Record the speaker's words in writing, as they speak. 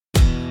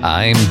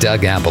I'm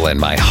Doug Apple, and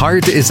my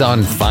heart is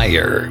on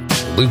fire.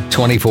 Luke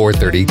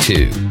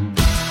 24:32.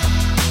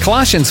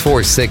 Colossians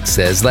 4:6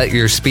 says, "Let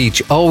your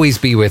speech always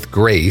be with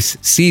grace,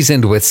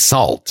 seasoned with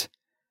salt."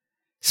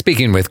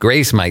 Speaking with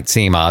grace might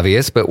seem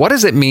obvious, but what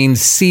does it mean,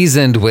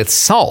 seasoned with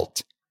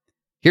salt?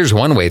 Here's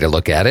one way to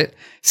look at it.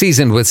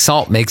 Seasoned with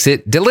salt makes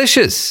it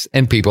delicious,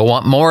 and people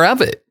want more of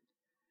it.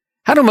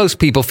 How do most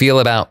people feel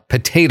about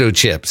potato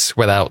chips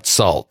without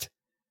salt?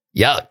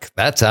 Yuck,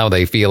 that's how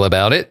they feel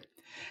about it.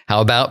 How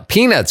about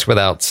peanuts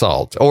without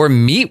salt, or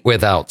meat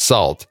without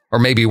salt, or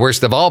maybe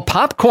worst of all,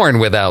 popcorn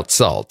without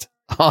salt?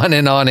 On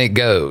and on it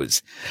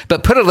goes.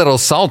 But put a little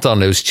salt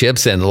on those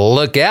chips and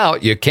look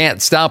out, you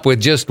can't stop with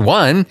just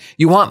one.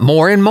 You want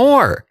more and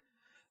more.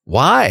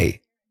 Why?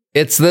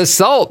 It's the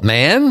salt,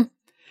 man.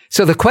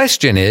 So the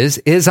question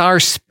is our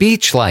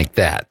speech like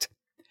that?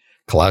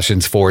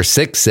 Colossians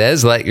 4:6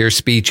 says, "Let your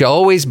speech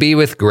always be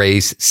with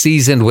grace,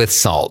 seasoned with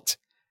salt."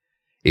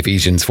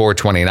 Ephesians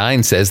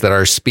 4:29 says that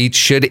our speech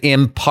should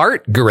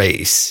impart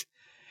grace.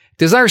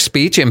 Does our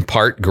speech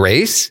impart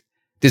grace?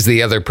 Does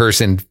the other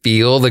person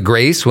feel the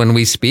grace when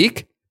we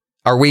speak?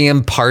 Are we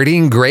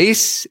imparting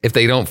grace if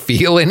they don't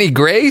feel any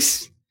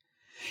grace?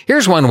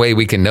 Here's one way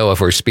we can know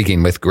if we're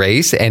speaking with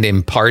grace and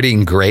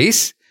imparting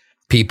grace.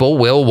 People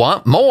will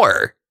want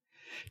more.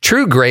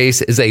 True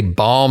grace is a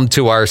balm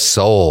to our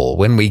soul.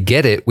 When we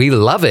get it, we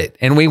love it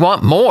and we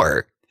want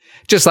more.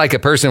 Just like a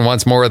person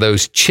wants more of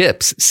those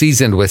chips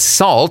seasoned with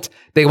salt,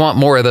 they want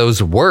more of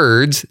those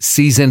words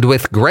seasoned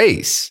with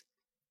grace.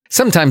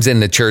 Sometimes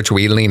in the church,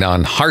 we lean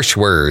on harsh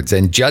words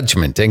and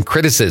judgment and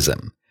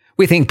criticism.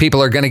 We think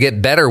people are going to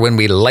get better when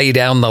we lay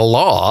down the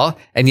law,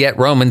 and yet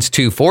Romans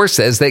 2:4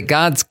 says that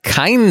God's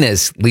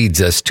kindness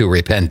leads us to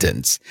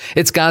repentance.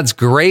 It's God's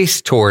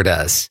grace toward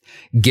us,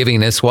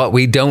 giving us what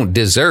we don't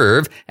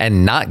deserve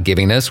and not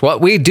giving us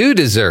what we do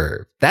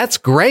deserve. That's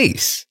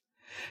grace.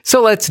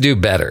 So let's do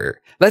better.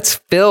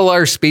 Let's fill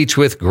our speech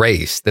with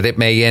grace that it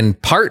may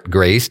impart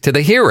grace to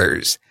the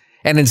hearers.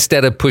 And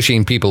instead of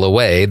pushing people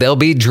away, they'll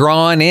be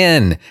drawn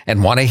in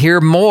and want to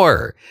hear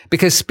more,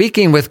 because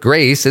speaking with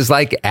grace is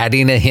like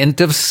adding a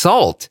hint of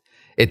salt.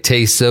 It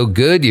tastes so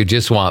good, you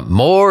just want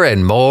more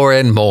and more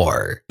and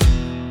more.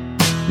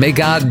 May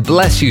God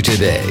bless you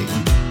today.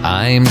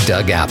 I'm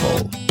Doug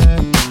Apple.